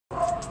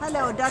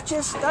Hello,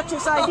 Duchess.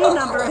 Duchess ID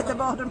number at the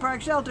Baldwin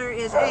Park shelter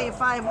is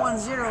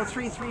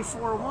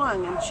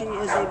A5103341, and she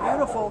is a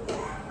beautiful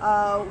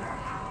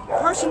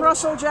Parson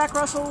Russell, Jack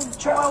Russell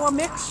Chihuahua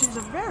mix. She's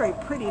a very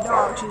pretty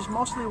dog. She's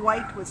mostly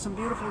white with some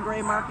beautiful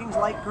gray markings,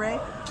 light gray.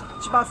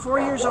 She's about 4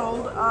 years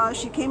old.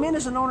 She came in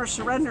as an owner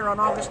surrender on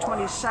August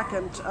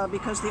 22nd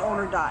because the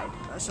owner died.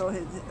 So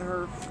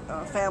her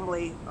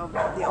family,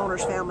 the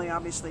owner's family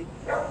obviously,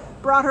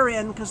 brought her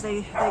in because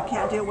they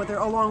can't deal with her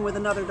along with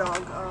another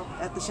dog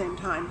at the same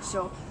time.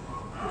 So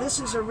this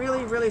is a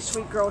really, really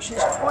sweet girl.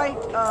 She's quite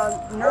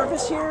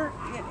nervous here,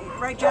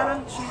 right,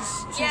 Jenna?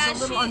 She's a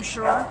little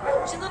unsure.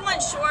 She's a little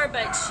unsure,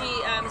 but she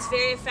is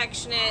very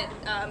affectionate.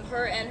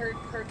 Her and her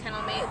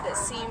kennel mate that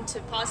seem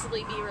to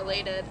possibly be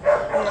related.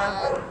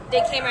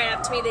 They came right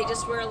up to me. They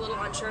just were a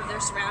little unsure of their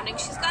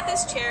surroundings. She's got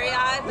this cherry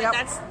eye, but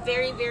that's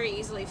very, very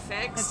easily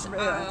fixed.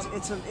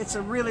 It's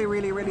a really,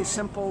 really, really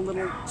simple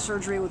little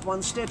surgery with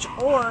one stitch.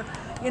 Or,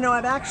 you know,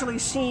 I've actually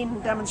seen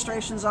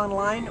demonstrations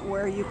online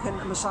where you can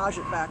massage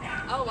it back.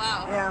 Oh,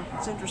 wow. Yeah,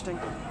 it's interesting.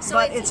 So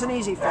but it's an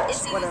easy fix.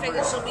 It's easy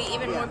fix. She'll be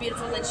even more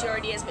beautiful than she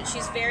already is, but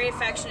she's very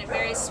affectionate,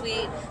 very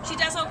sweet. She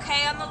does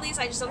okay on the leash.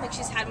 I just don't think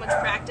she's had much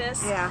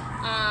practice. Yeah.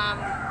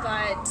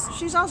 But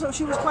she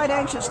was quite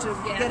anxious to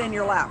get in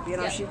your lap. You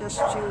know, she was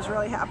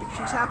really happy.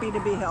 She's happy to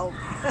be held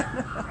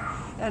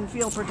and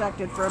feel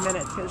protected for a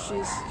minute because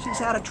she's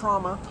had a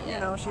trauma. You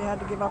know, she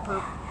had to give up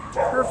her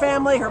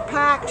family, her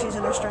pack. She's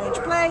in a strange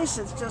place.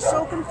 It's just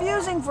so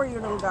confusing for you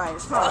little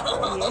guys. Huh?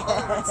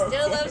 Yes.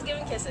 Still loves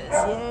giving kisses.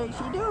 Yeah,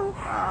 she do.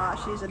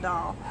 She's a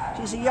doll.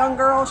 She's a young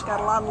girl. She's got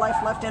a lot of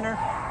life left in her,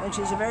 and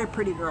she's a very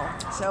pretty girl.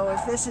 So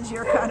if this is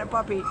your kind of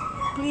puppy,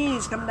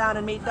 please come down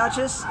and meet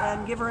Duchess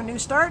and give her a new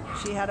start.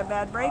 She had a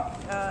bad break,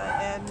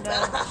 and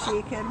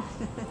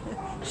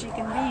she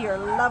can be your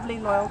lovely,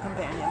 loyal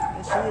companion.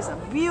 She is a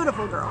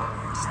beautiful girl.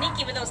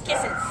 Sneaky with those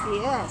kisses.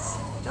 Yes.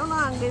 So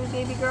long,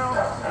 baby girl.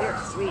 You're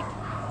sweet.